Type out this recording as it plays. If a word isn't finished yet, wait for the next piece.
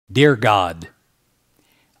Dear God,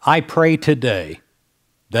 I pray today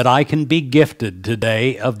that I can be gifted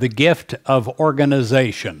today of the gift of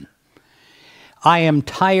organization. I am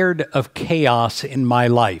tired of chaos in my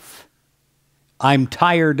life. I'm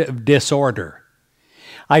tired of disorder.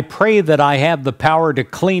 I pray that I have the power to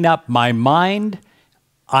clean up my mind.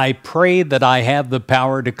 I pray that I have the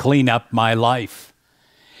power to clean up my life.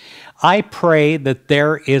 I pray that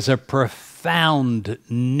there is a profound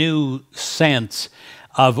new sense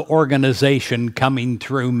of organization coming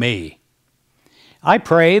through me. I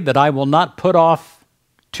pray that I will not put off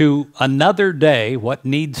to another day what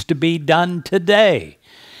needs to be done today,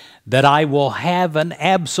 that I will have an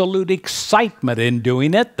absolute excitement in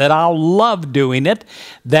doing it, that I'll love doing it,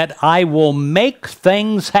 that I will make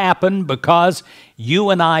things happen because you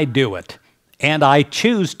and I do it, and I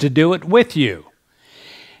choose to do it with you.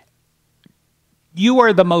 You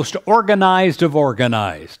are the most organized of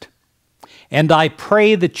organized, and I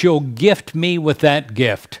pray that you'll gift me with that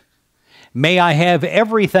gift. May I have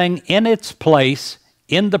everything in its place,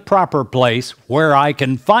 in the proper place, where I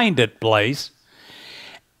can find it place,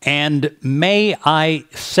 and may I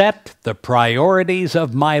set the priorities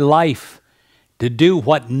of my life to do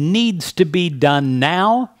what needs to be done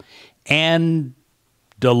now and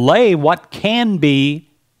delay what can be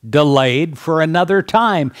delayed for another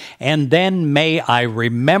time, and then may I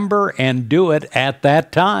remember and do it at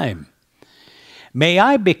that time. May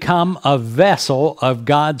I become a vessel of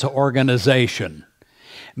God's organization.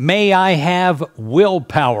 May I have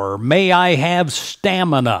willpower. May I have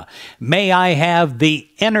stamina. May I have the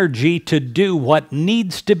energy to do what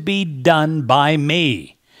needs to be done by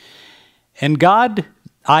me. And God,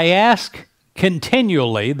 I ask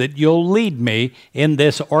continually that you'll lead me in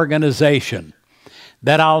this organization,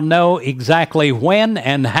 that I'll know exactly when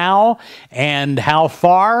and how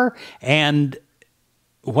far, and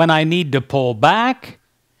when I need to pull back,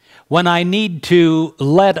 when I need to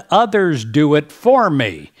let others do it for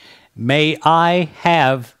me. May I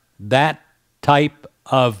have that type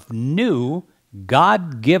of new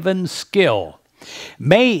God-given skill.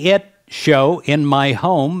 May it show in my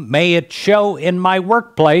home. May it show in my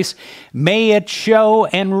workplace. May it show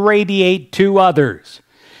and radiate to others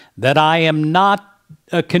that I am not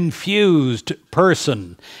a confused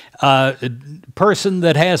person, a person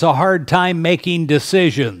that has a hard time making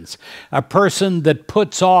decisions, a person that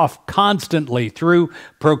puts off constantly through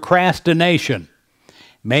procrastination.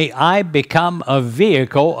 May I become a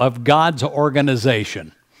vehicle of God's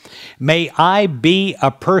organization. May I be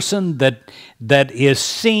a person that is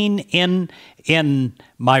seen in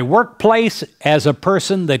my workplace as a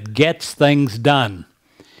person that gets things done.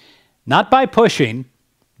 Not by pushing,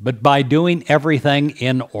 but by doing everything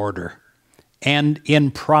in order and in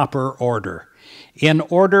proper order, in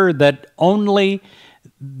order that only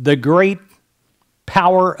the great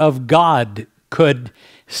power of God could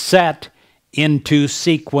set into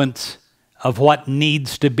sequence of what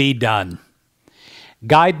needs to be done.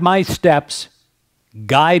 Guide my steps,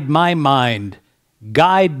 guide my mind,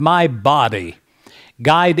 guide my body,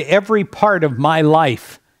 guide every part of my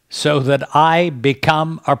life so that I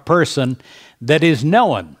become a person that is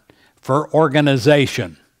known for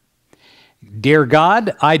organization. Dear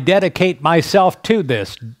God, I dedicate myself to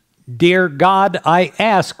this. Dear God, I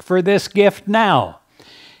ask for this gift now.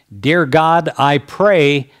 Dear God, I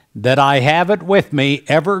pray that I have it with me,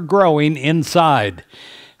 ever growing inside,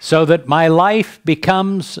 so that my life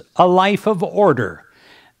becomes a life of order,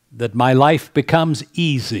 that my life becomes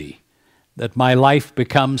easy, that my life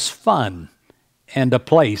becomes fun and a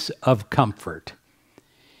place of comfort.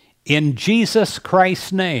 In Jesus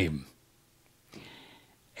Christ's name,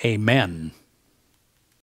 amen.